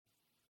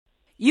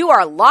You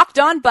are Locked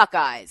On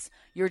Buckeyes,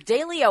 your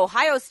daily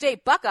Ohio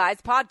State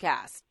Buckeyes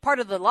podcast, part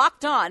of the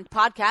Locked On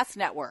Podcast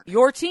Network,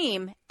 your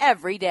team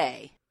every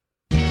day.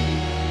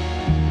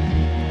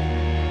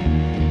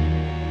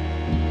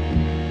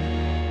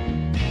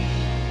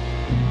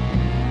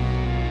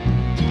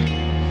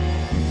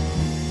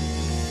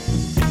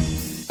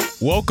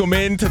 Welcome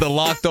into the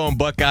Locked On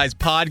Buckeyes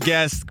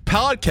podcast.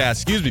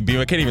 Excuse me, Beam.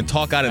 I can't even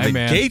talk out of the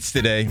gates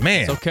today.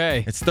 Man, it's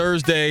okay. It's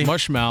Thursday.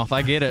 Mushmouth,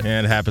 I get it.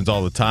 And it happens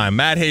all the time.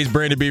 Matt Hayes,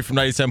 Brandon B from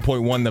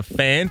 97.1 The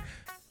Fan.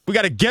 We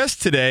got a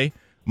guest today,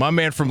 my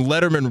man from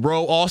Letterman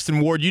Row,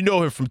 Austin Ward. You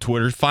know him from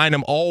Twitter. Find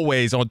him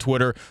always on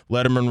Twitter,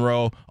 Letterman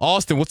Row.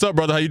 Austin, what's up,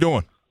 brother? How you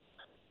doing?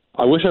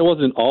 I wish I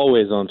wasn't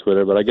always on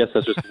Twitter, but I guess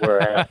that's just where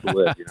I have to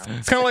live. You know?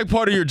 It's kind of like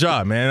part of your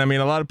job, man. I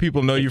mean, a lot of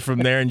people know you from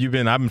there, and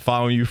I've been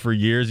following you for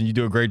years, and you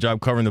do a great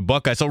job covering the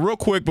Buckeyes. So real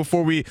quick,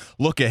 before we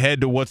look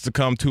ahead to what's to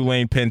come,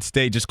 Tulane, Penn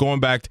State, just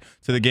going back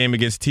to the game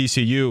against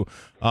TCU,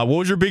 what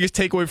was your biggest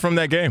takeaway from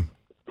that game?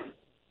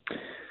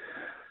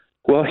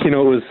 Well, you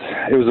know,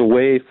 it was a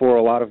way for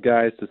a lot of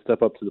guys to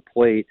step up to the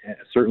plate.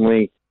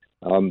 Certainly,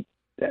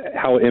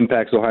 how it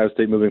impacts Ohio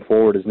State moving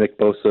forward is Nick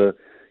Bosa,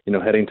 you know,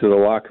 heading to the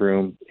locker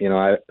room. You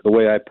know, the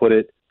way I put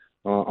it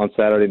on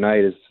Saturday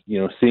night is, you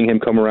know, seeing him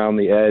come around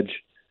the edge.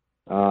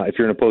 If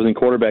you're an opposing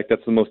quarterback,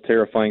 that's the most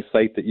terrifying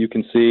sight that you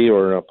can see,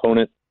 or an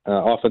opponent,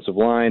 offensive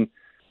line,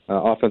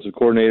 offensive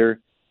coordinator.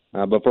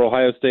 But for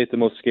Ohio State, the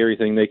most scary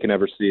thing they can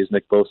ever see is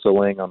Nick Bosa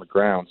laying on the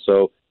ground.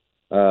 So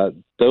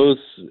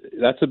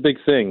that's a big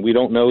thing. We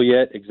don't know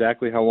yet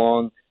exactly how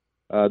long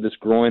this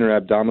groin or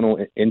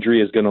abdominal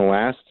injury is going to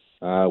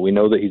last. We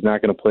know that he's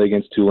not going to play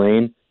against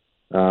Tulane.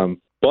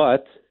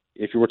 But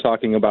if you were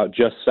talking about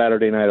just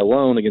Saturday night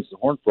alone against the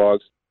Horned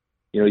Frogs,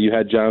 you know, you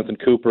had Jonathan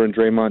Cooper and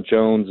Draymond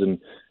Jones and,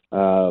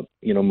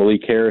 you know,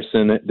 Malik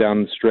Harrison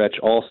down the stretch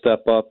all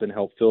step up and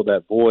help fill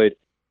that void.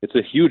 It's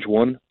a huge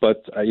one,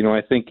 but, you know,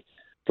 I think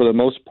for the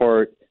most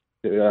part,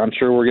 I'm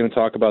sure we're going to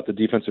talk about the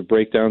defensive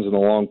breakdowns and the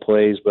long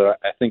plays, but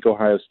I think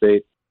Ohio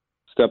State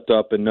stepped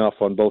up enough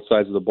on both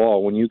sides of the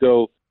ball. When you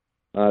go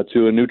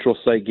to a neutral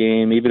site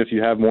game, even if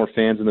you have more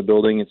fans in the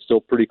building, it's still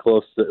pretty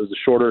close. It was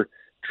a shorter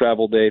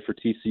travel day for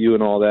TCU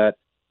and all that. I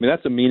mean,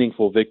 that's a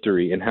meaningful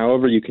victory, and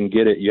however you can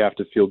get it, you have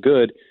to feel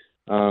good.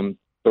 But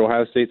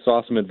Ohio State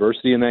saw some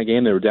adversity in that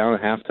game. They were down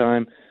at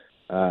halftime,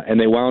 and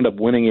they wound up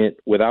winning it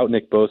without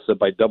Nick Bosa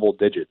by double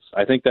digits.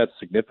 I think that's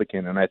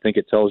significant, and I think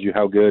it tells you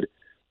how good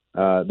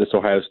this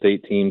Ohio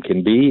State team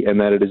can be, and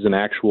that it is an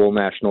actual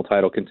national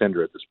title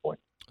contender at this point.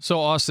 So,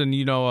 Austin,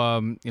 you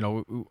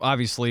know,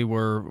 obviously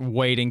we're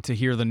waiting to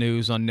hear the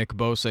news on Nick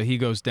Bosa. He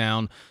goes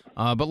down,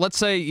 but let's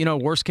say, you know,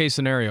 worst case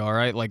scenario, all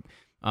right, like.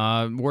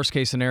 Worst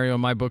case scenario in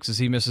my books is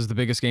he misses the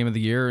biggest game of the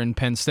year in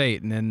Penn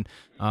State. And then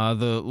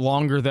the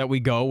longer that we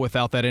go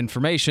without that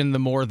information, the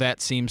more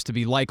that seems to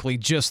be likely,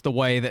 just the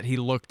way that he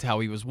looked,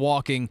 how he was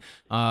walking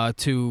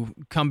to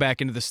come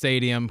back into the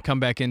stadium, come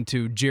back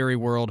into Jerry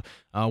World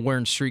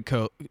wearing street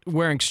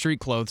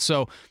clothes.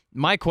 So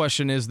my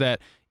question is that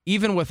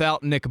even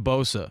without Nick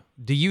Bosa,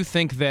 do you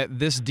think that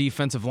this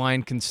defensive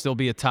line can still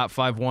be a top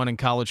 5-1 in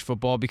college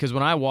football? Because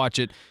when I watch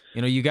it,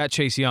 you know, you got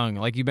Chase Young,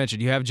 like you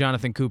mentioned, you have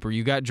Jonathan Cooper,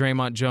 you got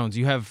Draymond Jones,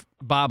 you have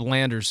Bob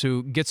Landers,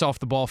 who gets off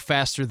the ball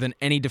faster than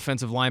any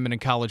defensive lineman in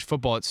college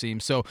football, it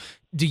seems. So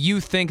do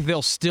you think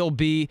they'll still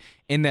be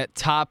in that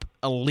top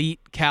elite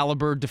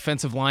caliber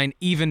defensive line,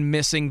 even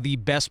missing the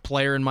best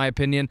player, in my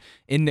opinion,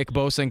 in Nick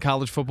Bosa in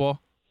college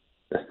football?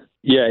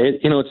 Yeah,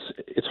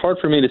 it's hard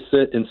for me to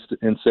sit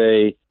and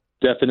say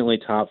definitely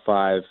top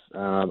 5.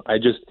 I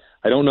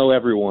don't know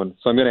everyone,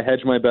 so I'm going to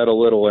hedge my bet a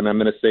little, and I'm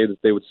going to say that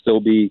they would still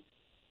be,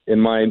 in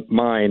my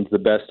mind, the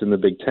best in the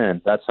Big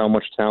Ten. That's how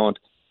much talent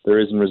there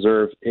is in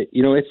reserve.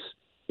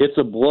 It's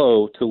a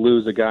blow to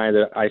lose a guy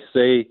that I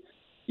say,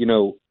 you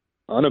know,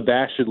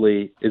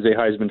 unabashedly is a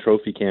Heisman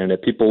Trophy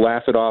candidate. People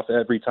laugh it off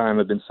every time.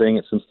 I've been saying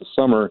it since the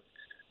summer.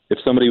 If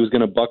somebody was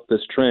going to buck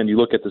this trend, you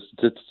look at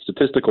the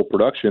statistical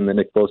production that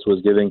Nick Bosa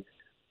was giving,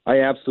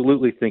 I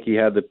absolutely think he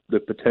had the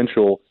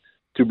potential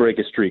to break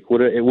a streak.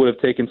 It would have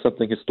taken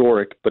something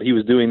historic, but he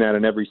was doing that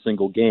in every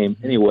single game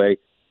anyway.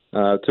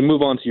 To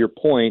move on to your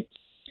point,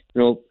 you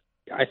know,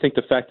 I think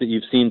the fact that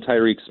you've seen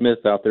Tyreek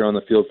Smith out there on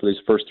the field for these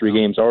first 3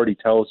 games already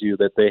tells you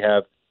that they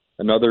have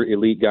another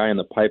elite guy in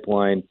the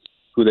pipeline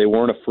who they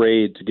weren't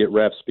afraid to get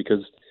reps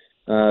because,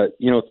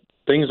 you know,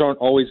 things aren't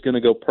always going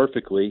to go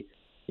perfectly.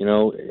 You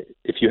know,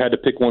 if you had to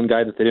pick one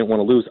guy that they didn't want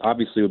to lose,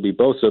 obviously it would be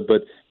Bosa,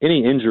 but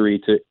any injury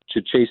to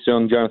Chase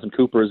Young, Jonathan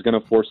Cooper is going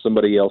to force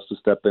somebody else to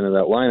step into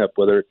that lineup,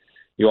 whether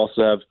you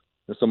also have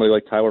somebody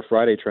like Tyler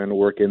Friday trying to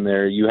work in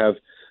there. You have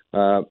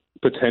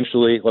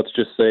potentially, let's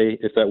just say,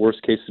 if that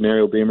worst-case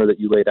scenario, Beamer, that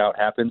you laid out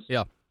happens,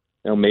 yeah,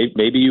 you know,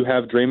 maybe you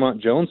have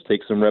Draymond Jones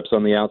take some reps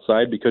on the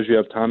outside because you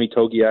have Tommy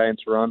Togiai and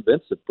Teron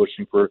Vincent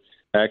pushing for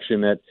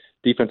action at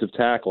defensive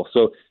tackle.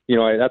 So, you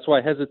know, that's why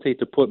I hesitate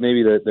to put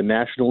maybe the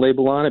national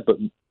label on it, but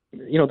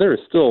you know, there is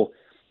still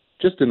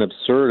just an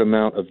absurd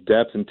amount of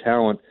depth and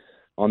talent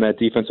on that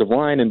defensive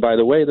line. And by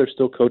the way, they're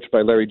still coached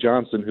by Larry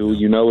Johnson, who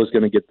you know is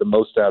going to get the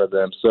most out of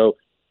them. So,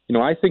 you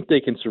know, I think they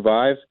can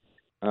survive.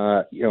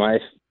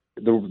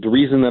 The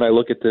reason that I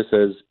look at this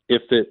as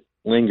if it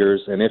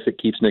lingers and if it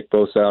keeps Nick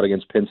Bosa out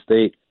against Penn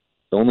State,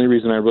 the only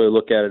reason I really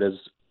look at it as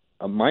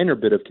a minor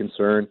bit of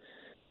concern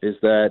is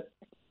that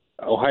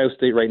Ohio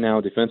State right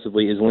now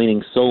defensively is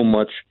leaning so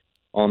much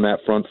on that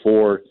front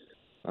four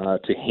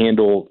to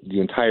handle the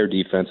entire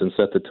defense and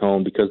set the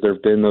tone, because there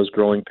have been those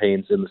growing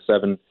pains in the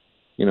seven,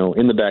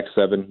 in the back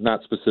seven,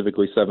 not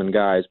specifically seven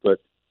guys, but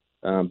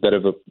that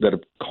have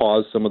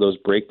caused some of those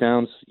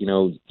breakdowns.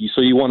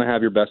 So you want to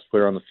have your best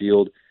player on the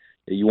field.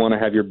 You want to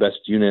have your best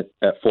unit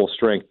at full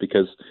strength,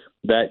 because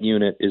that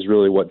unit is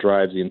really what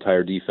drives the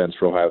entire defense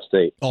for Ohio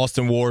State.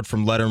 Austin Ward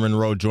from Letterman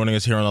Row joining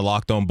us here on the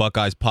Locked On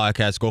Buckeyes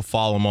podcast. Go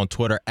follow him on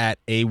Twitter at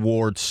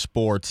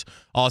 @AWardSports.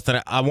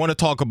 Austin, I want to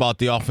talk about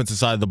the offensive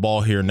side of the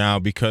ball here now,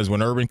 because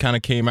when Urban kind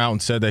of came out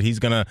and said that he's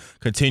going to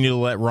continue to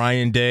let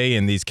Ryan Day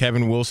and these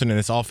Kevin Wilson and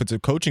this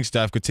offensive coaching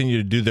staff continue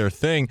to do their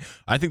thing,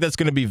 I think that's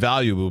going to be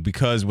valuable,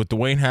 because with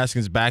Dwayne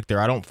Haskins back there,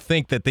 I don't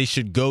think that they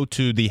should go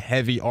to the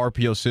heavy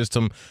RPO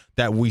system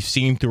that we've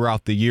seen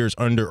throughout the years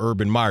under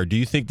Urban Meyer. Do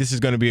you think this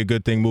is going to be a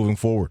good thing moving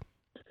forward?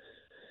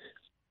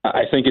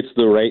 I think it's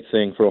the right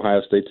thing for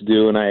Ohio State to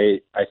do, and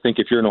I think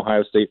if you're an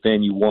Ohio State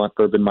fan, you want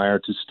Urban Meyer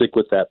to stick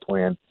with that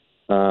plan.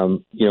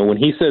 When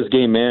he says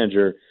game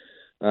manager,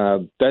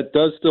 that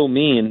does still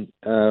mean,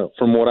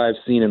 from what I've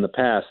seen in the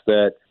past,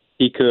 that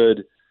he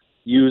could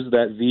use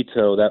that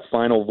veto, that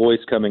final voice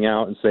coming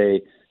out and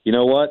say, you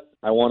know what,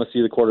 I want to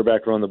see the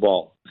quarterback run the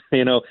ball.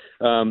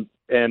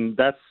 And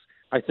that's,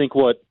 I think,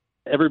 what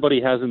everybody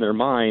has in their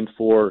mind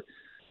for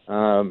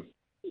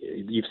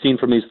you've seen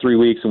from these 3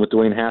 weeks and with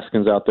Dwayne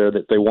Haskins out there,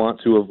 that they want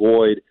to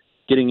avoid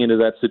getting into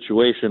that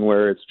situation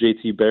where it's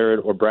JT Barrett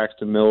or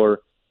Braxton Miller,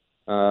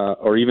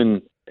 or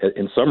even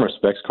in some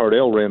respects,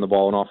 Cardale ran the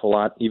ball an awful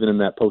lot, even in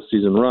that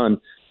postseason run,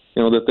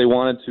 that they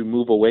wanted to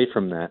move away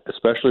from that,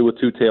 especially with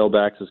two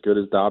tailbacks as good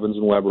as Dobbins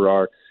and Weber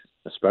are,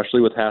 especially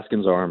with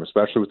Haskins' arm,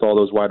 especially with all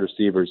those wide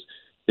receivers.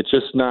 It's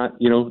just not,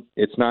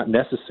 it's not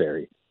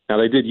necessary. Now,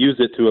 they did use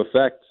it to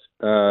affect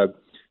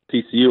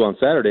TCU on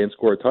Saturday and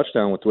score a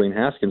touchdown with Dwayne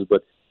Haskins,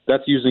 but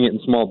that's using it in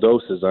small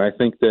doses. I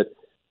think that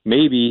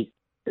maybe,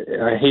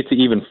 I hate to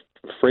even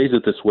phrase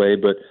it this way,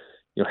 but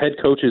head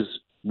coaches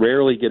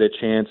rarely get a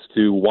chance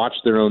to watch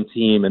their own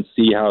team and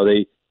see how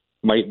they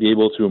might be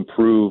able to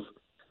improve,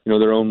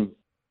 their own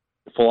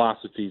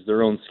philosophies,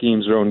 their own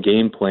schemes, their own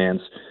game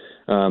plans.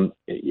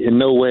 In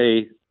no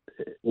way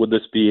would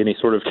this be any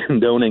sort of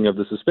condoning of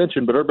the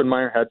suspension, but Urban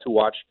Meyer had to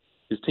watch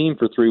his team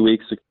for 3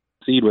 weeks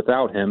succeed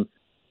without him.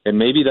 And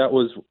maybe that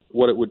was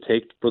what it would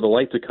take for the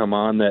light to come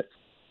on, that,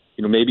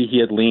 maybe he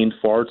had leaned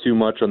far too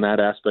much on that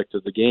aspect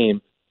of the game,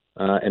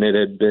 and it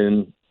had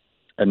been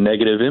a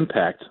negative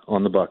impact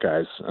on the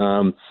Buckeyes.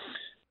 And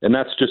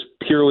that's just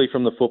purely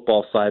from the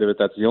football side of it.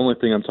 That's the only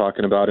thing I'm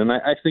talking about. And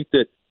I think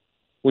that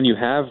when you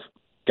have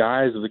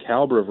guys of the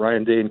caliber of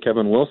Ryan Day and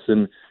Kevin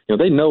Wilson,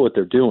 they know what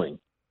they're doing.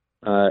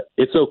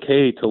 It's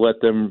okay to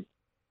let them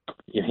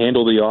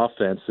handle the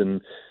offense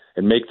and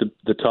make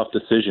the tough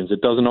decisions. It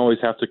doesn't always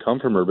have to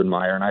come from Urban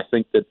Meyer. And I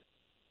think that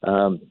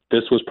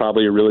this was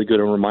probably a really good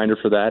reminder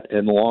for that.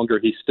 And the longer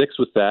he sticks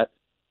with that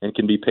and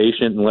can be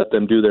patient and let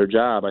them do their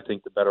job, I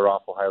think the better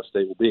off Ohio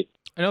State will be.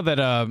 I know that,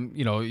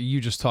 you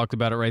just talked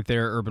about it right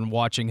there, Urban,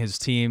 watching his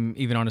team.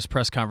 Even on his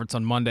press conference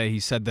on Monday, he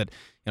said that,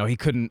 he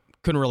couldn't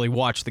really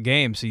watch the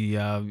games. He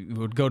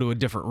would go to a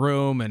different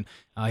room, and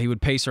he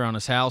would pace around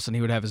his house, and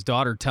he would have his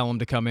daughter tell him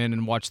to come in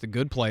and watch the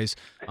good plays,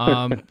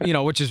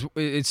 which is,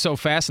 it's so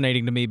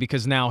fascinating to me,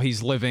 because now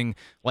he's living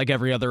like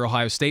every other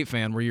Ohio State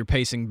fan, where you're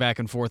pacing back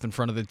and forth in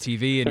front of the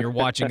TV and you're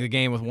watching the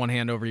game with one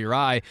hand over your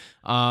eye.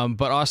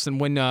 But Austin,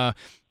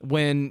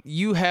 when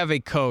you have a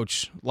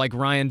coach like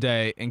Ryan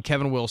Day and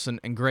Kevin Wilson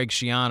and Greg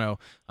Schiano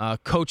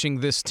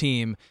coaching this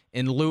team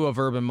in lieu of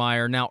Urban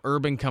Meyer, now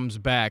Urban comes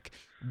back,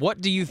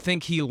 what do you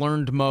think he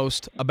learned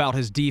most about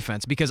his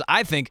defense? Because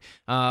I think,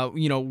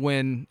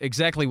 when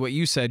exactly what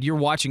you said, you're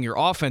watching your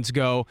offense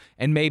go,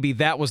 and maybe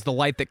that was the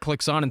light that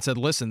clicks on and said,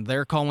 listen,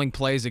 they're calling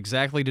plays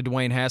exactly to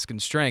Dwayne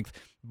Haskins' strength.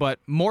 But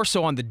more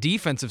so on the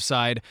defensive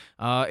side,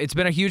 it's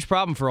been a huge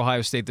problem for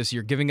Ohio State this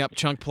year, giving up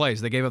chunk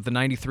plays. They gave up the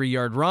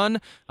 93-yard run.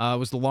 It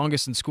was the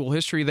longest in school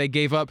history they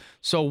gave up.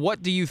 So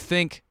what do you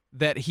think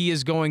that he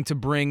is going to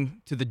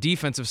bring to the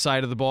defensive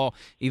side of the ball,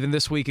 even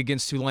this week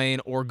against Tulane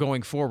or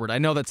going forward? I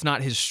know that's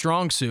not his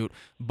strong suit,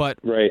 but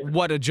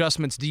What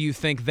adjustments do you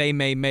think they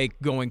may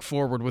make going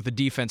forward with the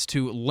defense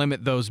to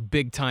limit those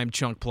big-time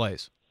chunk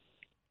plays?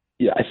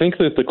 Yeah, I think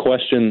that the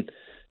question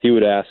he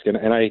would ask, and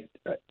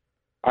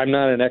I'm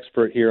not an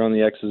expert here on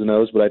the X's and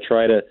O's, but I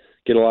try to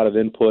get a lot of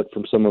input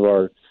from some of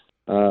our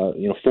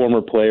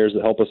former players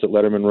that help us at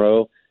Letterman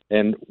Row.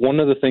 And one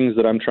of the things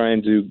that I'm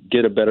trying to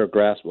get a better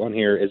grasp on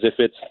here is if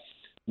it's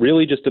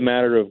really just a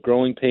matter of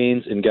growing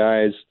pains and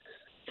guys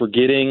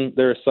forgetting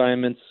their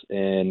assignments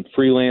and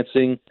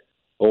freelancing,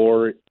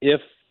 or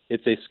if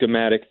it's a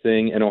schematic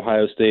thing and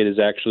Ohio State is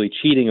actually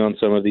cheating on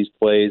some of these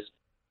plays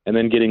and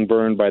then getting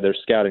burned by their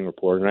scouting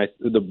report. And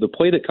the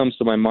play that comes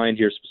to my mind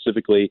here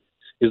specifically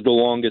is the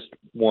longest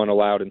one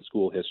allowed in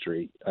school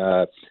history,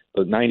 the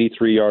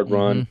 93-yard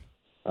run.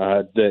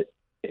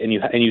 And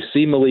you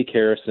see Malik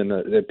Harrison.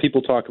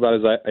 People talk about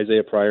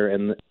Isaiah Pryor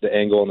and the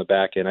angle on the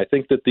back end. I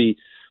think that the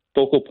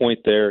focal point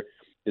there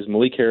is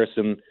Malik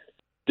Harrison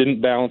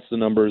didn't balance the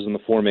numbers in the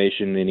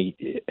formation,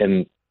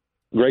 and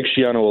Greg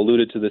Schiano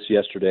alluded to this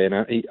yesterday.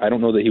 And I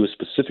don't know that he was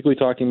specifically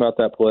talking about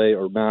that play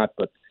or not,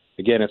 but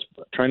again, it's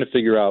trying to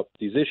figure out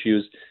these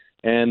issues.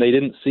 And they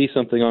didn't see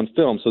something on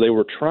film, so they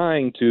were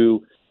trying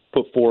to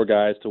put 4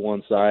 guys to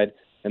one side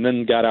and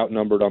then got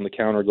outnumbered on the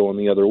counter going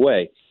the other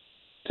way.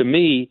 To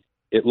me,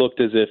 it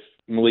looked as if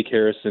Malik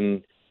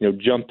Harrison,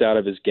 jumped out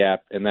of his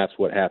gap, and that's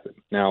what happened.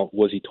 Now,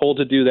 was he told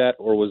to do that,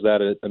 or was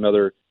that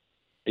another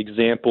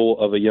example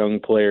of a young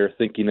player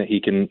thinking that he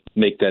can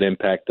make that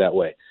impact that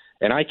way?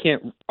 And I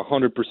can't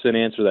 100%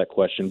 answer that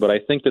question, but I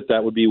think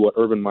that would be what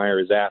Urban Meyer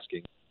is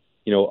asking.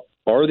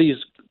 Are these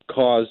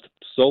caused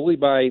solely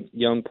by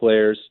young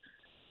players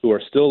who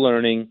are still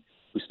learning,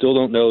 who still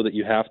don't know that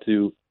you have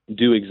to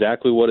do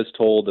exactly what is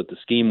told, that the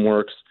scheme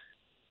works,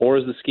 or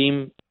is the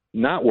scheme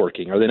not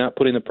working? Are they not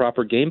putting the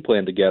proper game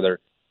plan together?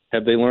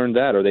 Have they learned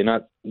that? Are they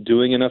not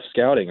doing enough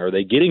scouting? Are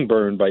they getting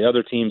burned by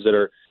other teams that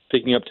are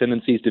picking up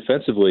tendencies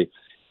defensively?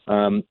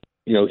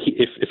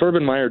 If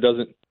Urban Meyer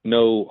doesn't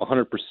know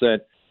 100%,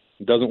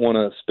 doesn't want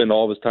to spend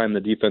all of his time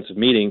in the defensive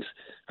meetings,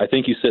 I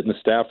think you sit in the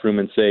staff room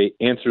and say,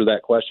 answer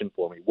that question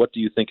for me. What do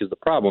you think is the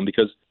problem?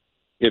 Because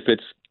if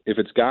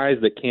it's guys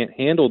that can't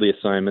handle the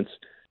assignments,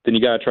 then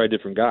you got to try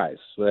different guys.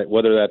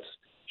 Whether that's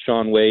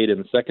Shaun Wade in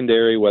the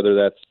secondary, whether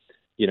that's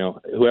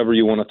whoever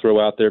you want to throw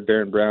out there,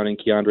 Barrett Browning,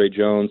 Keandre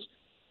Jones,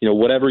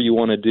 whatever you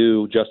want to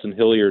do, Justin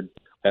Hilliard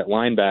at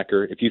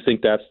linebacker. If you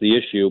think that's the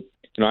issue,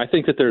 I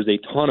think that there's a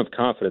ton of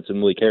confidence in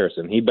Malik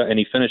Harrison. He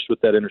finished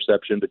with that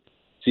interception to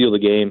seal the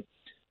game.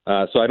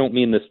 So I don't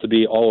mean this to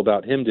be all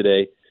about him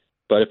today,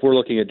 but if we're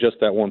looking at just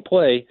that one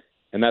play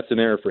and that's an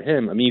error for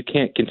him, you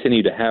can't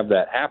continue to have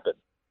that happen.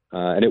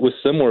 And it was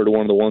similar to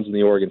one of the ones in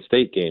the Oregon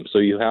State game. So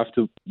you have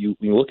to you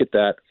look at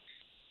that,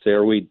 say,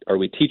 are we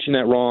teaching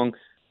that wrong,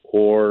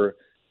 or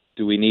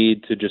do we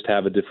need to just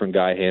have a different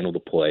guy handle the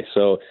play?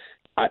 So,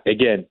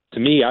 again, to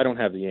me, I don't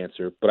have the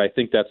answer, but I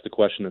think that's the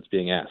question that's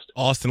being asked.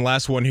 Austin,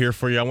 last one here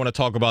for you. I want to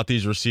talk about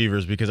these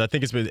receivers because I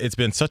think it's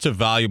been such a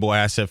valuable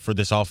asset for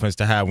this offense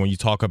to have when you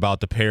talk about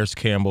the Paris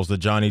Campbells, the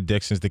Johnny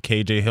Dixons, the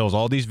KJ Hills,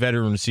 all these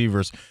veteran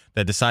receivers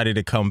that decided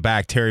to come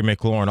back, Terry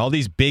McLaurin, all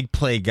these big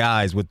play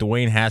guys with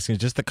Dwayne Haskins,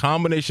 just the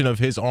combination of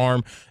his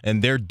arm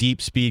and their deep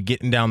speed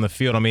getting down the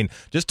field.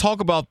 Just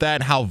talk about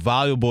that, how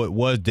valuable it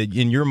was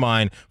in your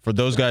mind for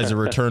those guys to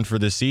return for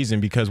this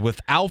season, because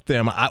without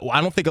them, I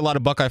don't think a lot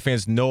of Buckeye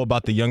fans know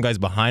about the young guys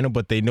behind them,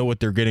 but they know what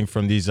they're getting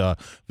from these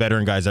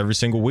veteran guys every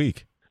single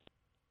week.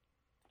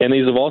 And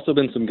these have also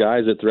been some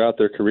guys that throughout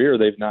their career,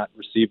 they've not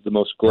received the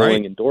most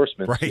glowing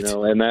endorsements,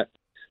 and that,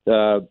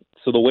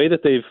 so the way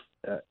that they've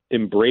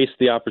embraced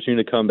the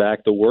opportunity to come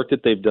back, the work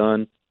that they've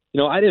done,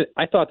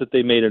 I thought that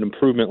they made an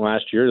improvement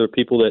last year. There were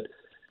people that,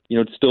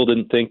 still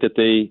didn't think that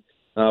they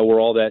were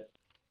all that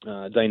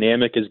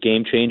dynamic as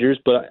game changers,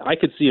 but I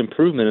could see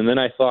improvement. And then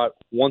I thought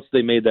once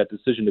they made that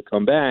decision to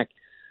come back,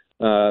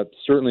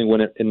 certainly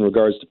in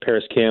regards to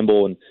Paris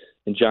Campbell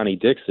and Johnny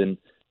Dixon,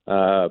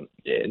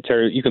 and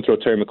Terry, you can throw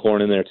Terry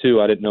McLaurin in there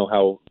too. I didn't know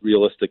how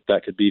realistic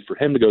that could be for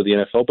him to go to the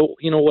NFL, but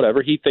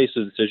whatever. He faced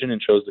a decision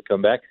and chose to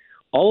come back.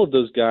 All of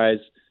those guys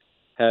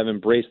have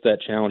embraced that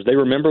challenge. They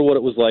remember what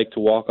it was like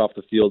to walk off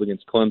the field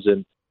against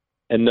Clemson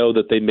and know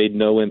that they made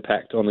no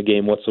impact on the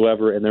game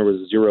whatsoever, and there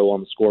was 0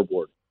 on the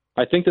scoreboard.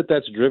 I think that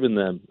that's driven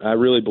them. I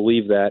really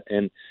believe that,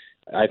 and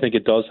I think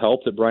it does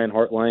help that Brian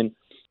Hartline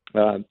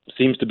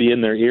seems to be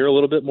in their ear a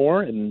little bit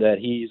more, and that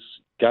he's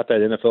got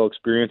that NFL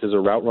experience as a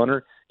route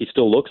runner. He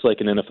still looks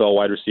like an NFL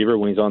wide receiver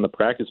when he's on the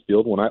practice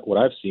field, what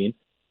I've seen.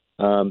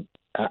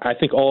 I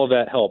think all of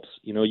that helps.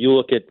 You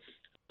look at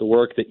the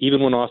work that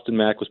even when Austin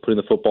Mack was putting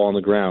the football on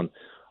the ground,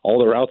 all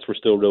the routes were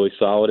still really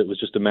solid. It was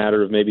just a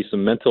matter of maybe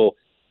some mental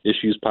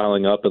issues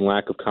piling up and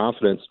lack of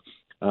confidence.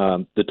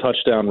 The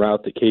touchdown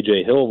route that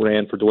KJ Hill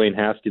ran for Dwayne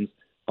Haskins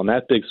on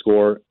that big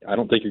score, I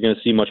don't think you're going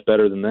to see much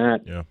better than that.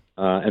 Yeah.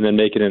 And then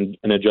making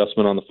an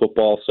adjustment on the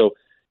football. So,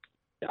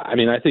 I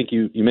think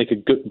you make a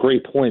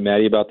great point,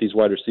 Maddie, about these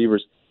wide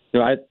receivers.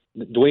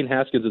 Dwayne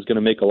Haskins is going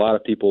to make a lot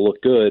of people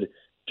look good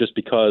just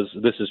because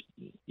this is,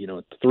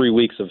 3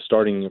 weeks of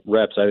starting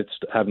reps. I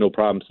have no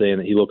problem saying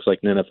that he looks like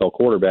an NFL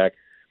quarterback.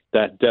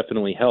 That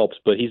definitely helps,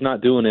 but he's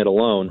not doing it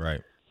alone.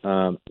 Right.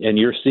 And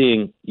you're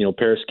seeing,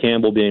 Paris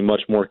Campbell being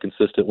much more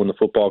consistent when the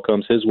football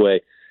comes his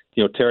way.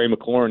 Terry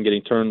McLaurin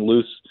getting turned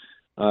loose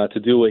to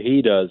do what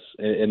he does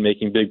and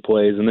making big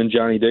plays. And then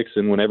Johnny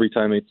Dixon, when every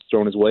time it's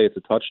thrown his way, it's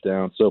a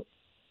touchdown. So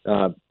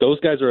those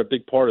guys are a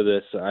big part of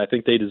this. I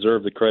think they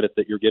deserve the credit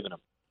that you're giving them.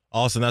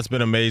 Austin, that's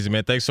been amazing,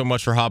 man. Thanks so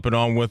much for hopping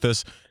on with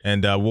us,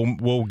 and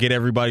we'll get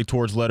everybody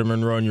towards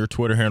Letterman Row and your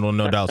Twitter handle,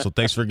 no doubt. So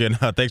thanks for giving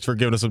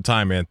us some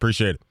time, man.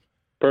 Appreciate it.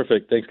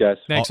 Perfect. Thanks, guys.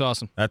 Thanks,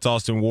 Austin. That's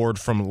Austin Ward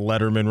from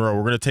Letterman Row.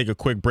 We're going to take a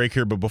quick break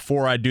here, but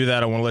before I do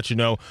that, I want to let you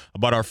know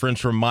about our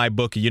friends from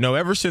MyBookie. You know,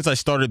 ever since I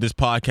started this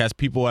podcast,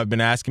 people have been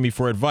asking me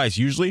for advice.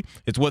 Usually,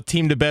 it's what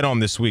team to bet on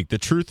this week. The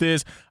truth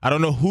is, I don't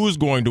know who's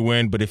going to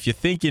win, but if you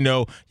think you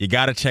know, you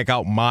got to check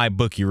out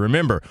MyBookie.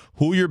 Remember,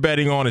 who you're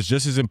betting on is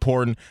just as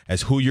important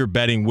as who you're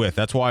betting with.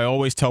 That's why I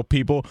always tell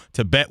people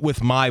to bet with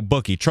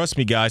MyBookie. Trust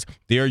me, guys,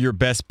 they are your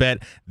best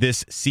bet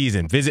this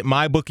season. Visit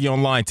MyBookie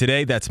online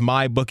today. That's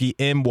MyBookie,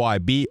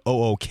 MyBookie.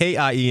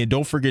 And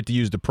don't forget to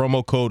use the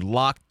promo code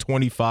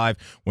LOCK25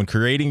 when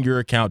creating your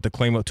account to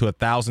claim up to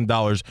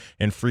 $1,000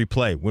 in free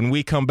play. When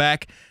we come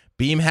back,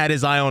 Beam had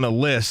his eye on a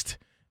list,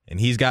 and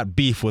he's got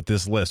beef with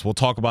this list. We'll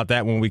talk about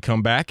that when we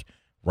come back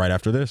right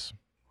after this.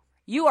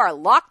 You are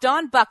Locked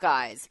On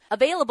Buckeyes,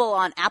 available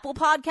on Apple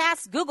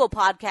Podcasts, Google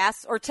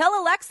Podcasts, or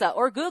tell Alexa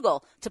or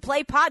Google to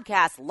play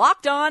podcast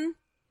Locked On.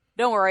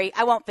 Don't worry,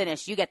 I won't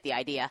finish. You get the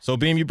idea. So,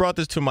 Beam, you brought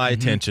this to my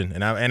attention,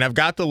 and I've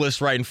got the list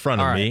right in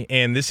front of me,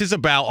 and this is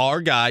about our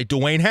guy,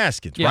 Dwayne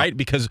Haskins, right?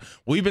 Because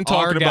we've been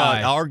talking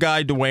about our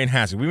guy, Dwayne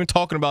Haskins. We've been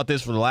talking about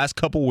this for the last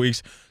couple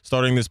weeks,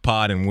 starting this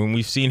pod, and when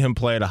we've seen him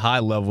play at a high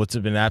level, it's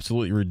been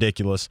absolutely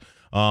ridiculous.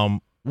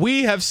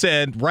 We have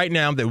said right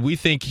now that we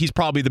think he's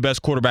probably the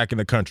best quarterback in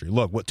the country.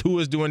 Look, what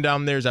Tua is doing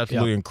down there is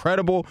absolutely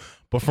incredible.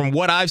 But from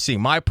what I've seen,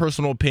 my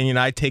personal opinion,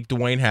 I take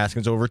Dwayne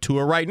Haskins over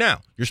Tua right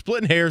now. You're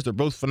splitting hairs. They're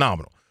both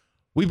phenomenal.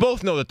 We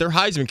both know that they're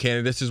Heisman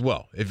candidates as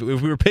well. If we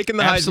were picking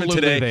the Heisman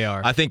today, they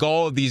are. I think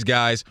all of these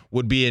guys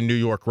would be in New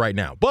York right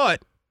now.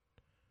 But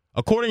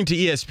according to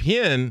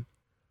ESPN,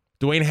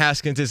 Dwayne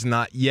Haskins is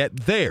not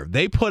yet there.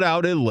 They put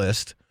out a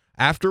list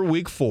after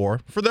week 4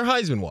 for their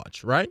Heisman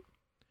watch, right?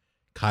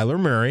 Kyler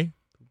Murray,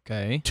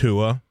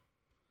 Tua,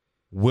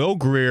 Will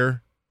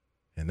Grier,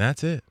 and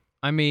that's it.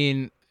 I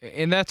mean,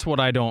 and that's what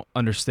I don't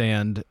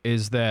understand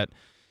is that,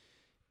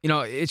 you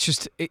know,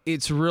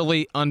 it's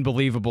really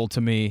unbelievable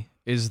to me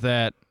is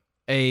that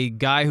a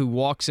guy who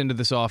walks into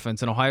this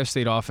offense, an Ohio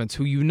State offense,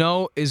 who you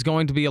know is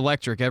going to be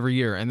electric every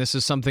year, and this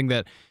is something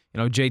that, you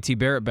know, JT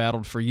Barrett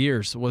battled for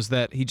years, was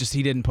that he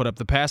didn't put up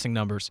the passing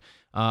numbers.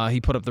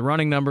 He put up the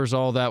running numbers,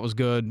 all that was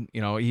good.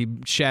 You know, he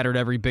shattered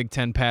every Big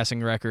Ten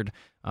passing record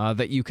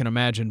that you can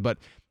imagine. But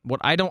what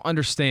I don't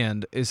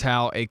understand is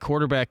how a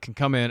quarterback can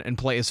come in and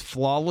play as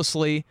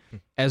flawlessly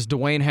as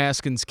Dwayne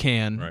Haskins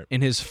can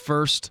in his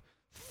first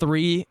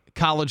 3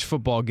 college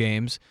football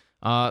games.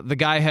 The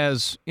guy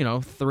has, you know,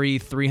 3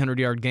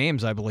 300-yard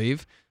games, I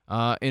believe,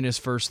 in his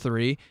first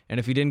 3. And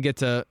if he didn't get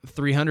to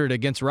 300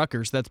 against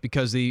Rutgers, that's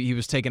because he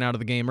was taken out of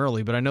the game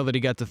early. But I know that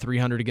he got to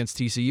 300 against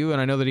TCU, and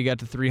I know that he got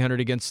to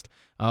 300 against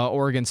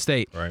Oregon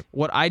State. Right.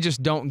 What I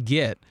just don't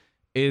get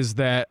is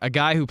that a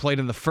guy who played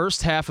in the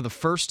first half of the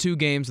first 2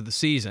 games of the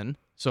season,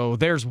 so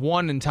there's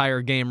one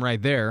entire game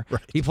right there.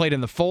 Right. He played in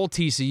the full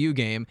TCU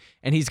game,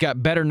 and he's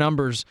got better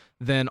numbers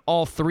than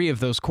all 3 of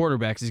those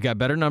quarterbacks. He's got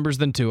better numbers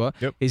than Tua.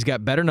 Yep. He's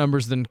got better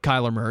numbers than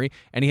Kyler Murray,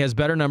 and he has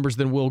better numbers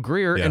than Will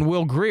Grier, and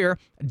Will Grier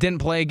didn't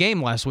play a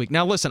game last week.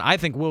 Now, listen, I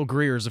think Will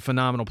Grier is a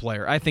phenomenal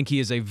player. I think he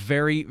is a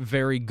very,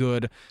 very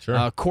good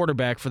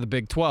quarterback for the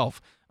Big 12.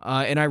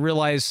 And I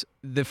realize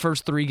the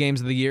first 3 games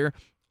of the year,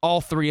 all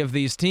 3 of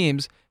these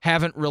teams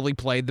haven't really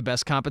played the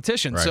best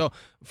competition. Right. So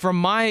from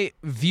my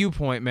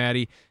viewpoint,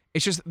 Maddie,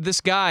 it's just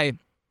this guy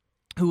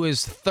who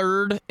is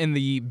 3rd in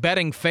the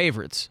betting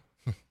favorites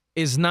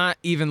is not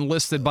even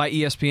listed by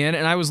ESPN.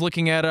 And I was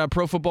looking at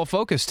Pro Football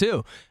Focus,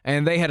 too,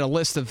 and they had a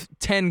list of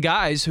 10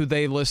 guys who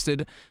they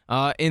listed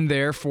in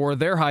there for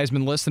their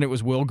Heisman list, and it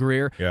was Will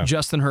Grier,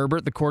 Justin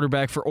Herbert, the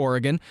quarterback for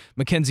Oregon,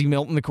 Mackenzie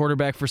Milton, the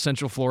quarterback for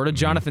Central Florida,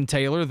 Jonathan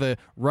Taylor, the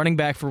running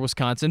back for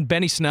Wisconsin,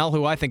 Benny Snell,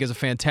 who I think is a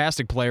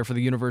fantastic player for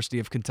the University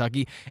of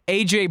Kentucky,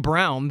 A.J.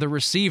 Brown, the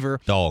receiver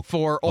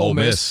for Ole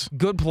Miss,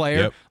 good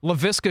player,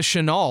 Laviska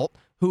Shenault,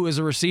 who is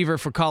a receiver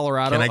for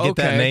Colorado. Can I get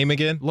that name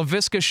again?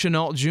 Laviska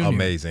Shenault Jr.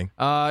 Amazing.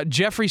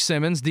 Jeffrey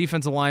Simmons,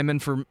 defensive lineman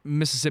for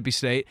Mississippi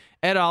State.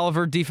 Ed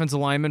Oliver, defensive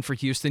lineman for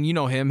Houston. You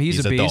know him.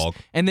 He's a beast. Dog.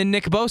 And then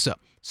Nick Bosa.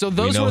 So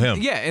those we know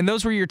him. Yeah, and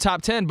those were your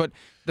top 10. But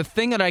the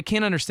thing that I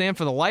can't understand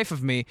for the life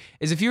of me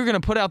is if you're going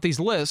to put out these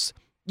lists,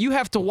 you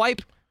have to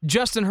wipe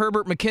Justin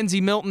Herbert,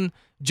 Mackenzie Milton,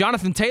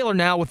 Jonathan Taylor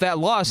now with that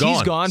loss.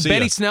 He's gone.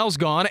 Benny Snell's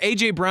gone.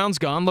 A.J. Brown's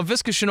gone.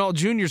 Laviska Shenault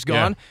Jr.'s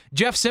gone.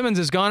 Jeff Simmons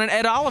is gone. And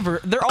Ed Oliver,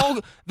 they're all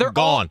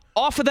gone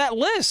off of that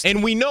list.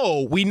 And we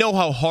know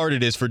how hard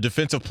it is for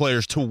defensive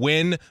players to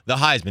win the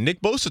Heisman.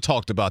 Nick Bosa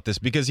talked about this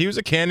because he was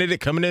a candidate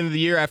coming into the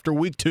year after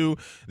week 2.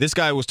 This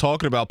guy was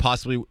talking about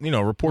possibly,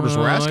 reporters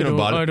were asking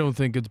about it. I don't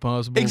think it's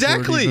possible for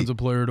a defensive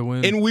player to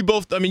win. And we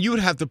both, you would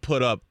have to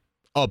put up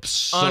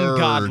absurd,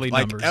 ungodly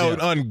numbers,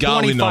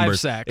 ungodly numbers,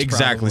 sacks,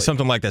 exactly, probably.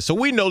 Something like that. So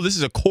we know this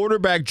is a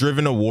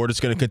quarterback-driven award. It's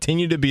going to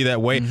continue to be that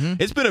way.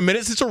 It's been a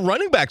minute since a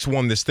running back's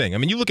won this thing.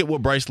 You look at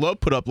what Bryce Love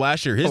put up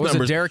last year. His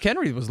numbers. Derrick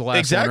Henry was the last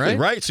exactly one,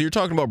 right. So you're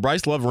talking about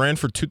Bryce Love ran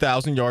for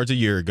 2,000 yards a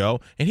year ago,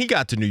 and he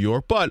got to New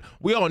York. But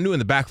we all knew in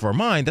the back of our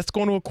mind that's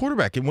going to a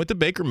quarterback. And went to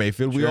Baker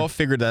Mayfield. We all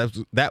figured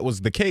that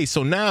was the case.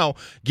 So now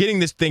getting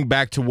this thing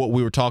back to what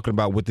we were talking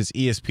about with this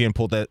ESPN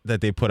poll that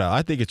they put out,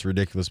 I think it's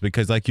ridiculous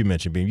because, like you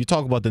mentioned, Beam, you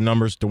talk about the numbers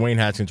numbers. Dwayne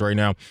Haskins right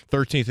now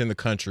 13th in the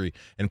country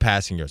in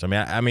passing yards.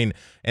 I mean,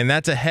 and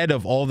that's ahead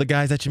of all the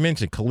guys that you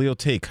mentioned. Khalil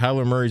Tate,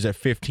 Kyler Murray's at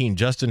 15,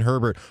 Justin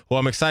Herbert, who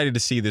I'm excited to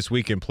see this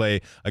weekend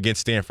play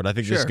against Stanford. I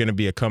think this is going to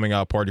be a coming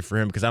out party for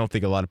him because I don't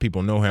think a lot of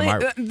people know him.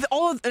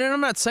 And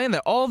I'm not saying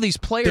that all of these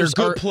players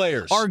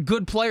are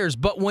good players,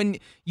 but when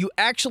you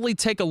actually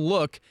take a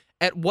look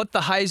at what the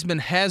Heisman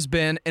has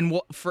been and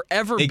will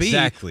forever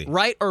be,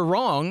 right or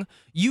wrong,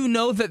 you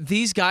know that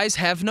these guys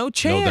have no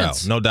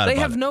chance. No doubt They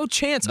have no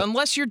chance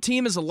unless your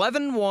team is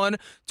 11-1,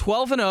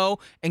 12-0,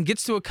 and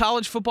gets to a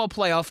college football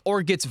playoff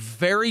or gets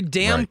very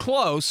damn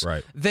close,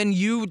 then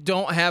you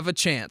don't have a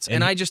chance.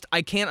 And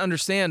I can't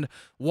understand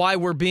why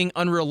we're being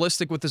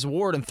unrealistic with this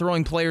award and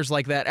throwing players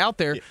like that out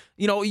there.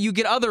 You know, you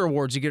get other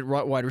awards. You get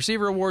wide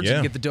receiver awards. You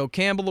get the Doak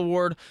Campbell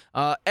Award,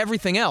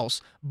 everything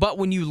else. But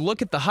when you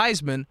look at the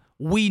Heisman,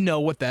 we know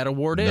what that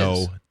award is.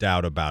 No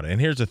doubt about it. And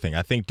here's the thing.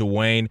 I think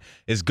Dwayne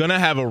is going to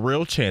have a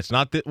real chance.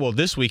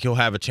 This week he'll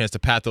have a chance to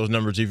pat those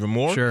numbers even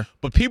more. Sure.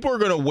 But people are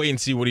going to wait and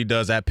see what he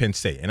does at Penn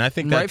State. And I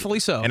think rightfully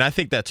so. And I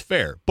think that's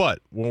fair. But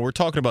when we're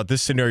talking about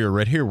this scenario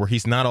right here where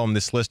he's not on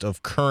this list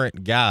of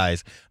current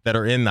guys that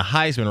are in the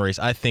Heisman race,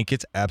 I think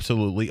it's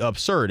absolutely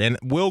absurd. And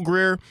Will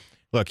Grier,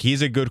 look,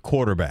 he's a good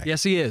quarterback.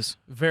 Yes, he is.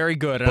 Very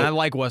good, and I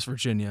like West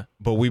Virginia.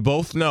 But we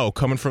both know,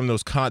 coming from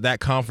that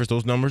conference,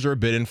 those numbers are a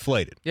bit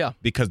inflated. Yeah.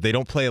 Because they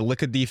don't play a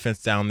lick of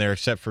defense down there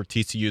except for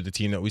TCU, the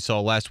team that we saw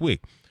last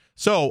week.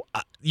 So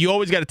you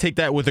always got to take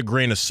that with a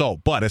grain of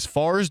salt. But as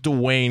far as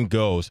Dwayne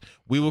goes,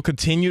 we will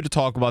continue to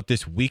talk about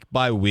this week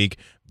by week,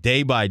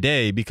 day by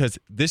day, because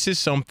this is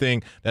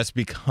something that's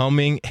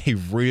becoming a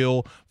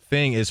real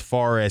thing as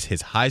far as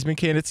his Heisman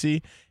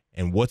candidacy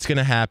and what's going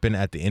to happen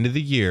at the end of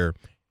the year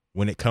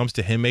when it comes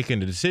to him making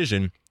the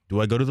decision, do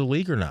I go to the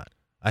league or not?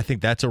 I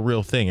think that's a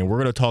real thing, and we're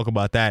going to talk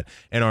about that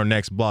in our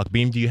next block.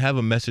 Beam, do you have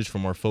a message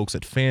from our folks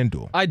at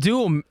FanDuel? I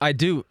do.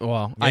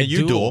 Well,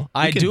 yeah,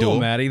 I do,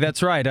 Maddie.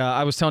 That's right.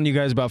 I was telling you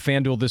guys about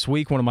FanDuel this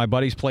week. One of my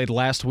buddies played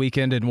last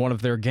weekend in one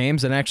of their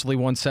games and actually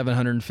won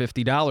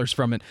 $750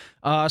 from it.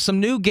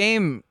 Some new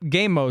game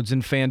modes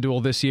in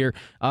FanDuel this year.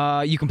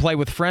 You can play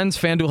with friends.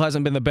 FanDuel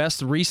hasn't been the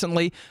best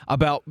recently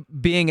about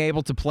being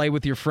able to play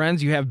with your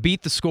friends. You have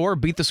Beat the Score.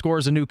 Beat the Score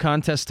is a new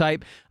contest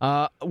type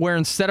where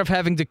instead of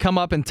having to come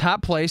up in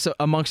top place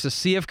amongst a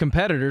sea of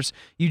competitors,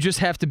 you just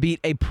have to beat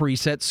a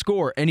preset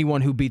score.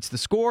 Anyone who beats the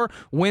score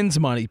wins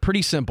money.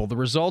 Pretty simple. The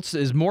results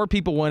is more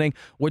people winning,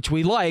 which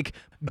we like.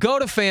 Go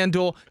to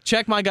FanDuel.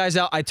 Check my guys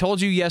out. I told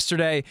you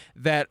yesterday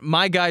that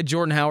my guy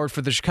Jordan Howard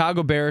for the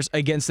Chicago Bears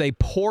against a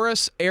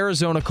porous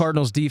Arizona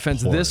Cardinals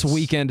defense this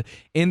weekend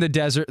in the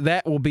desert.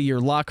 That will be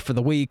your lock for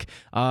the week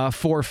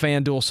for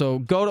FanDuel. So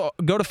go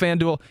to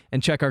FanDuel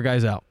and check our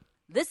guys out.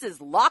 This is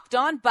Locked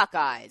On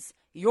Buckeyes,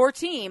 your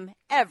team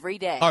every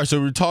day. All right,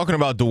 so we're talking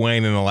about Dwayne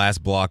in the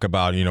last block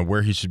about,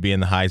 where he should be in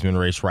the Heisman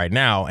race right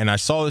now. And I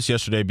saw this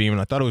yesterday, Beam, and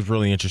I thought it was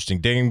really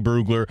interesting. Dane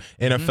Brugler,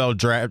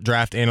 NFL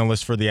draft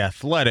analyst for The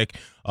Athletic,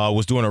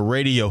 was doing a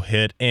radio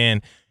hit,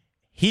 and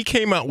he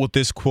came out with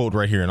this quote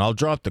right here. And I'll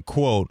drop the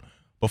quote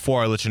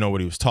before I let you know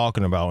what he was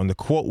talking about. And the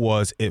quote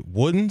was, "It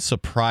wouldn't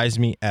surprise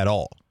me at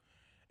all."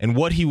 And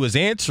what he was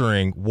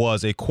answering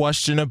was a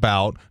question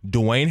about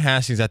Dwayne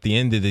Haskins at the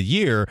end of the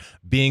year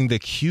being the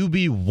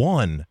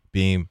QB1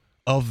 Beam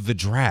of the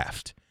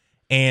draft.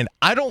 And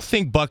I don't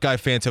think Buckeye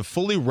fans have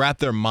fully wrapped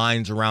their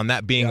minds around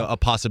that being a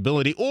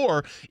possibility,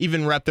 or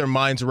even wrapped their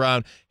minds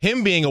around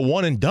him being a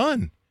one and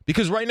done.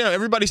 Because right now,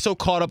 everybody's so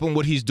caught up in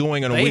what he's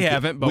doing. They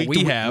haven't, but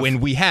we have. When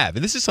we have.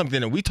 And this is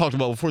something that we talked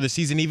about before the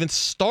season even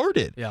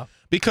started. Yeah.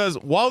 Because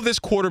while this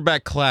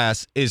quarterback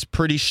class is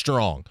pretty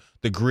strong,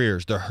 the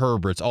Griers, the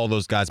Herberts, all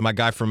those guys, my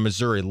guy from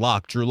Missouri,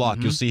 Drew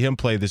Lock, you'll see him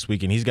play this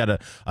weekend. He's got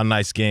a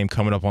nice game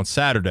coming up on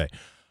Saturday.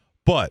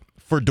 But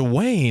for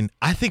Dwayne,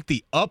 I think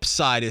the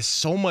upside is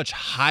so much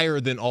higher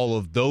than all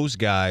of those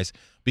guys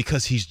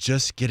because he's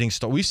just getting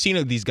started. We've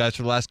seen these guys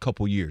for the last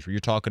couple years where you're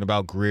talking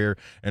about Grier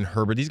and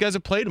Herbert. These guys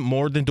have played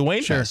more than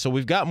Dwayne has, so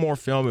we've got more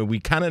film, and we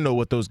kind of know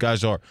what those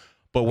guys are.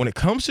 But when it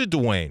comes to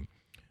Dwayne,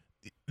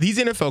 these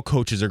NFL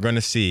coaches are going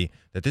to see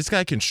that this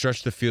guy can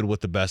stretch the field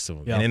with the best of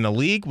them. Yep. And in the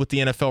league with the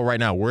NFL right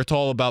now, where it's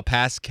all about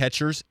pass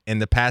catchers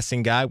and the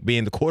passing guy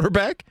being the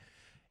quarterback,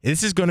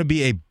 this is going to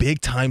be a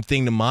big-time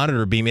thing to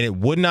monitor, Beam. And it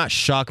would not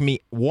shock me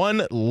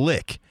one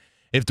lick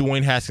if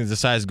Dwayne Haskins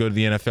decides to go to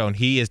the NFL and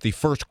he is the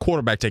first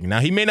quarterback taken.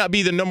 Now, he may not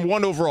be the number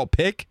one overall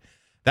pick.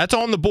 That's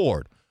on the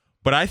board.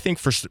 But I think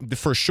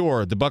for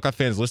sure the Buckeye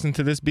fans listening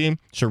to this, Beam,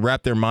 should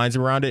wrap their minds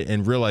around it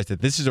and realize that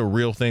this is a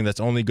real thing that's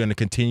only going to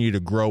continue to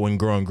grow and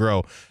grow and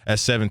grow as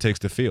 7 takes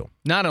the field.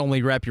 Not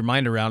only wrap your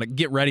mind around it,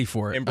 get ready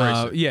for it.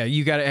 Embrace it. Yeah,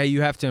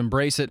 you have to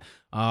embrace it.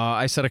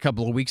 I said a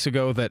couple of weeks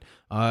ago that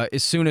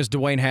as soon as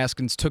Dwayne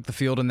Haskins took the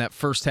field in that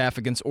first half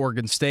against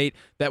Oregon State,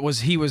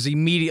 he was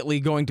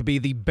immediately going to be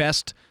the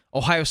best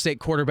Ohio State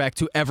quarterback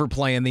to ever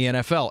play in the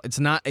NFL. It's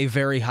not a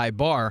very high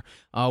bar,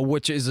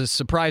 which is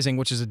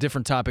a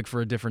different topic for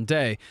a different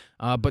day.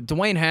 But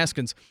Dwayne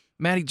Haskins,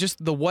 Matty,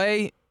 just the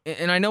way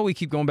and I know we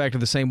keep going back to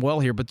the same well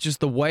here, but just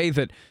the way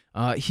that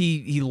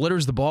he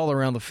litters the ball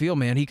around the field,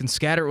 man. He can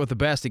scatter it with the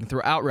best. He can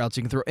throw out routes.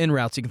 He can throw in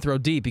routes. He can throw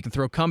deep. He can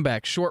throw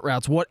comebacks, short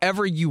routes,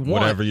 whatever you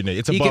want. Whatever you need.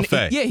 It's a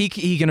buffet.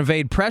 He can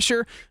evade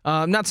pressure.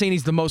 I'm not saying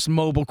he's the most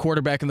mobile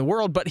quarterback in the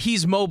world, but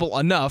he's mobile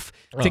enough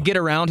to get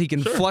around. He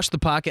can flush the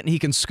pocket, and he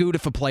can scoot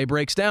if a play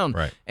breaks down.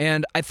 Right.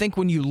 And I think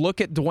when you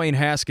look at Dwayne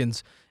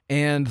Haskins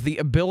and the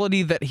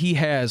ability that he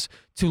has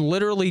to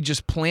literally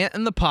just plant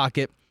in the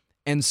pocket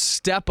and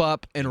step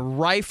up and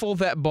rifle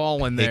that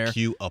ball in there. Pick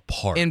you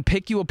apart. And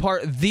pick you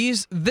apart.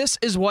 This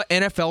is what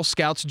NFL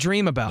scouts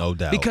dream about. No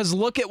doubt. Because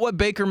look at what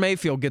Baker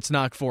Mayfield gets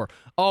knocked for.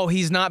 Oh,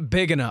 he's not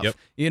big enough. Yep.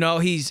 You know,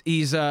 he's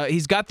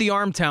got the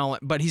arm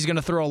talent, but he's going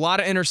to throw a lot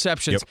of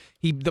interceptions.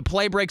 Yep. The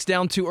play breaks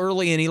down too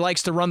early, and he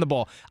likes to run the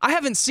ball. I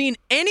haven't seen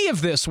any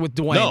of this with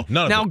Dwayne. No,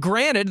 none of now, it.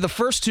 granted, the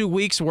first 2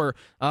 weeks were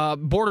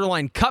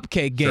borderline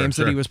cupcake games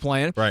that he was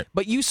playing. Right.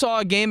 But you saw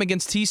a game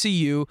against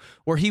TCU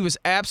where he was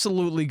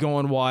absolutely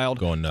going wild.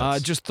 Going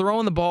nuts. Just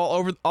throwing the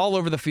ball all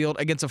over the field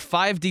against a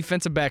 5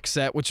 defensive back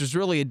set, which was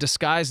really a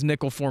disguised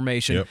nickel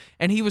formation. Yep.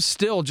 And he was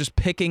still just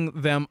picking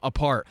them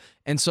apart.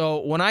 And so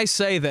when I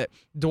say that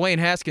Dwayne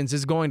Haskins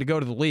is going to go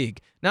to the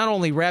league, not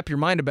only wrap your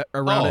mind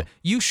around it,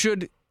 you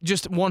should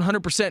just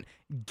 100%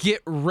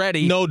 get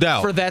ready no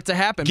doubt. for that to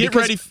happen. Get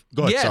ready.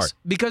 Go ahead, yes, sorry.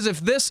 because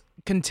if this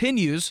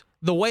continues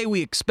the way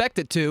we expect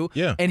it to,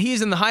 and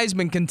he's in the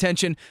Heisman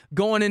contention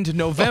going into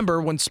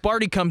November when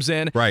Sparty comes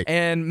in, right.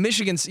 and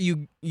Michigan's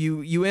you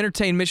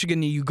entertain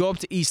Michigan, you go up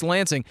to East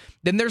Lansing,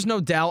 then there's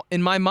no doubt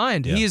in my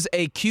mind he is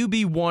a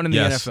QB1 in the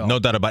NFL. No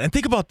doubt about it. And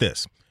think about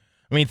this.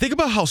 I mean, think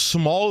about how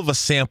small of a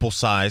sample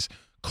size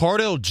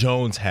Cardale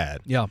Jones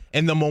had. Yeah.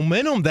 And the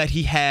momentum that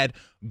he had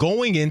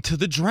going into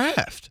the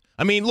draft.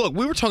 I mean, look,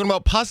 we were talking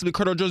about possibly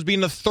Cardale Jones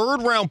being the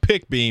 3rd-round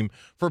pick beam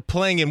for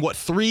playing in,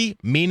 3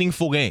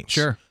 meaningful games.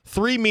 Sure.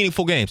 3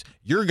 meaningful games.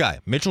 Your guy,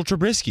 Mitchell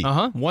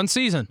Trubisky. 1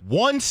 season.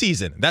 1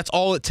 season. That's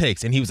all it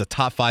takes. And he was a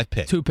top 5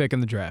 pick. 2 pick in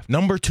the draft.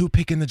 Number 2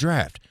 pick in the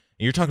draft.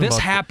 And you're talking this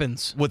about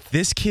happens with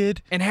this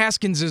kid. And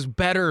Haskins is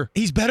better.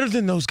 He's better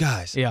than those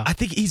guys. Yeah. I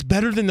think he's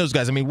better than those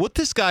guys. I mean, what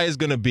this guy is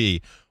going to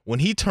be when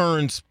he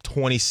turns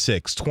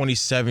 26,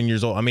 27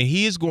 years old. I mean,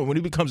 when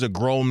he becomes a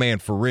grown man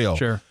for real.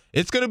 Sure.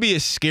 It's going to be a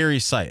scary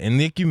sight. And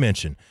Nick, you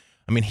mentioned,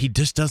 I mean, he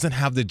just doesn't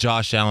have the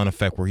Josh Allen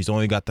effect where he's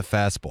only got the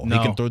fastball. No.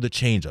 He can throw the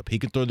changeup. He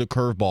can throw the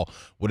curveball,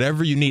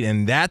 whatever you need.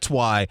 And that's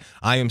why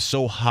I am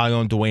so high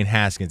on Dwayne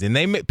Haskins.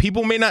 And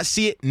people may not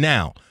see it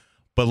now,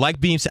 but like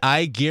Beam said,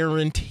 I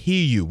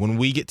guarantee you when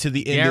we get to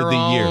the end of the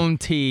year,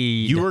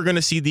 you are going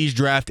to see these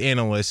draft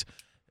analysts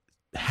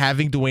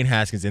having Dwayne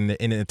Haskins in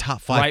the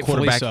top 5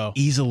 Rightfully quarterback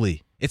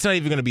easily. It's not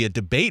even going to be a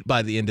debate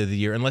by the end of the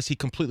year unless he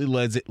completely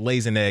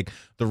lays an egg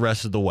the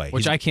rest of the way.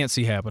 Which I can't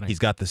see happening. He's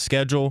got the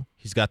schedule.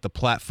 He's got the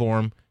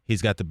platform.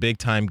 He's got the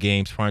big-time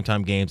games,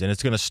 primetime games, and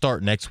it's going to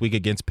start next week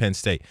against Penn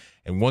State.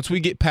 And once we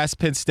get past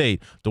Penn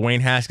State,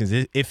 Dwayne Haskins,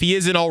 if he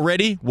isn't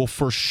already, will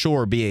for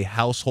sure be a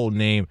household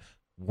name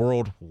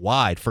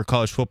worldwide for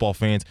college football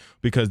fans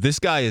because this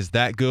guy is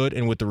that good,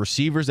 and with the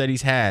receivers that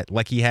he's had,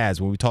 like he has,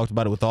 when we talked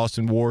about it with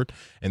Austin Ward,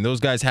 and those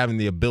guys having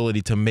the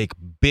ability to make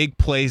big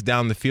plays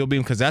down the field,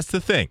 because that's the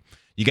thing.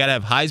 You got to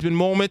have Heisman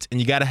moments, and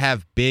you got to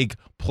have big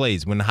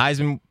plays. When the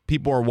Heisman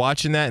people are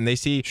watching that and they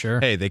see,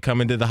 hey, they come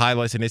into the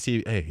highlights and they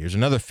see, hey, here's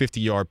another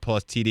 50-yard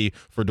plus TD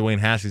for Dwayne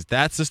Haskins.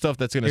 That's the stuff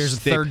that's going to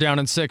stick. Here's a 3rd down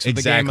and 6 with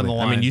the game on the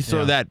line. I mean, you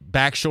throw that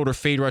back shoulder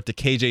fade right to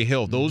KJ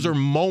Hill. Those are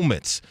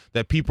moments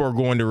that people are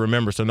going to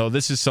remember. So, no,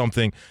 this is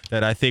something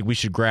that I think we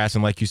should grasp.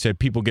 And like you said,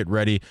 people get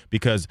ready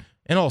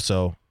and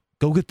also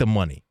go get the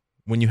money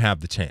when you have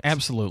the chance.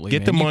 Absolutely.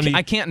 Get the money.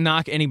 I can't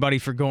knock anybody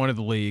for going to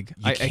the league.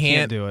 I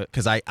can't do it.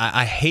 Because I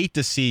hate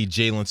to see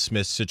Jalen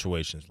Smith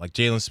situations, like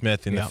Jalen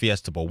Smith in the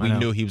Fiesta Bowl. We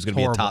knew he was going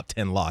to be a top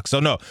 10 lock. So,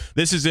 no,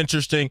 this is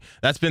interesting.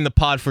 That's been the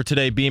pod for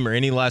today. Beamer,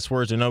 any last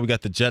words? I know we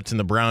got the Jets and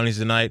the Brownies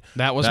tonight.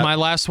 That was my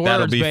last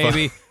words,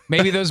 baby.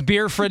 Maybe those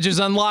beer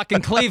fridges unlock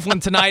in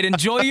Cleveland tonight.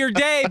 Enjoy your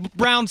day,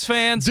 Browns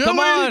fans. Come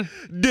on.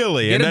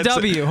 Dilly. Get a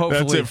W, hopefully.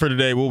 That's it for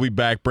today. We'll be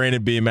back.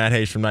 Brandon B. and Matt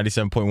Hayes from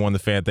 97.1 The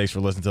Fan. Thanks for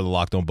listening to the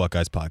Locked On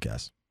Buckeyes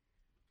podcast.